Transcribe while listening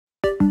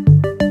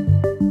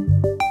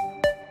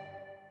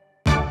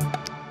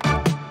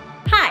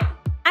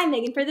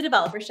Megan for the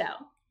Developer Show.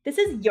 This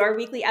is your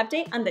weekly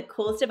update on the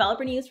coolest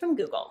developer news from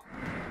Google.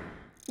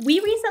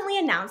 We recently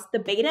announced the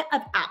beta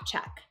of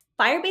AppCheck,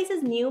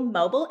 Firebase's new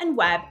mobile and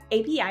web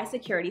API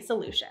security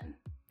solution.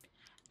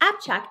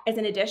 AppCheck is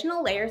an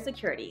additional layer of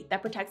security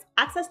that protects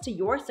access to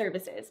your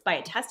services by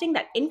attesting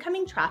that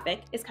incoming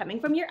traffic is coming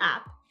from your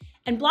app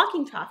and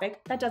blocking traffic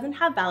that doesn't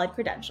have valid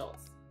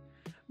credentials.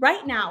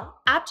 Right now,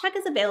 AppCheck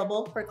is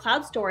available for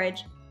cloud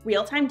storage,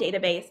 real-time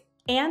database,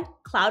 and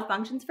cloud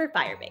functions for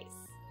Firebase.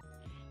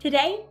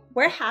 Today,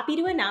 we're happy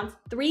to announce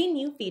 3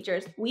 new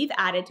features we've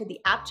added to the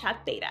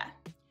AppCheck beta: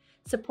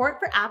 support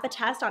for app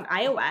attest on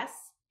iOS,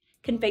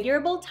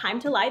 configurable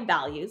time-to-live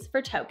values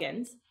for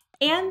tokens,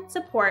 and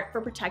support for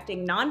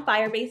protecting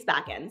non-Firebase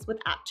backends with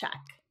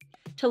AppCheck.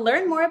 To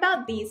learn more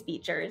about these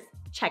features,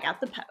 check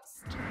out the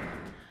post.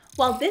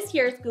 While this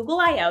year's Google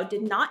I/O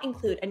did not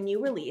include a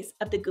new release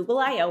of the Google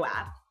I/O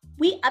app,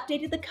 we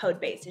updated the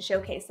codebase to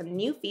showcase some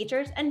new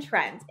features and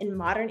trends in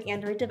modern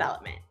Android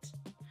development.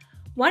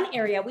 One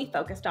area we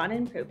focused on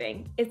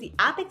improving is the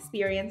app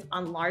experience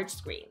on large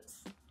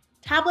screens: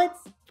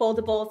 tablets,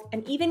 foldables,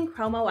 and even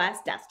Chrome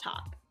OS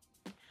desktop.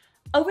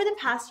 Over the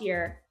past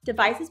year,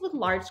 devices with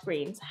large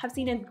screens have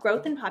seen a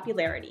growth in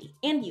popularity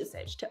and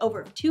usage to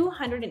over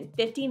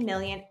 250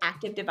 million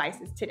active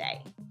devices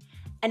today,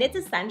 and it's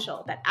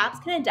essential that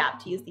apps can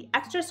adapt to use the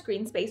extra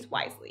screen space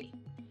wisely.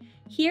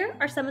 Here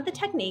are some of the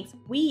techniques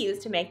we use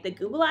to make the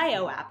Google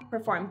I/O app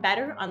perform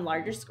better on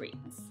larger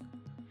screens: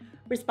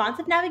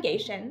 responsive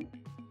navigation,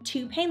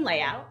 2-pane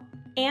layout,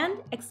 and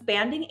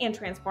expanding and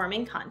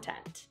transforming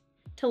content.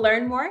 To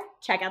learn more,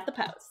 check out the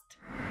post.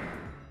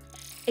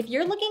 If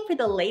you're looking for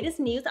the latest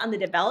news on the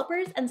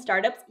developers and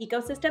startups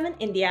ecosystem in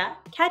India,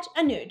 catch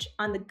Anuj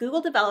on the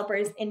Google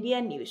Developers India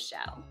News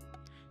Show.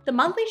 The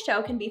monthly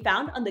show can be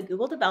found on the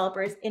Google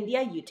Developers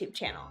India YouTube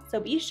channel, so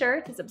be sure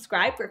to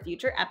subscribe for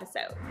future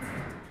episodes.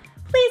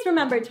 Please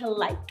remember to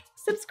like,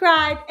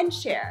 subscribe, and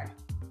share.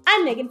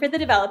 I'm Megan for the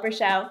Developer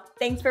Show.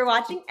 Thanks for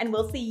watching, and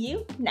we'll see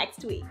you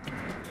next week.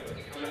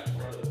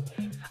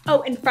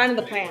 Oh, in front of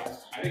the plant.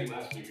 I think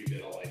last week we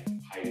did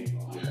a hiding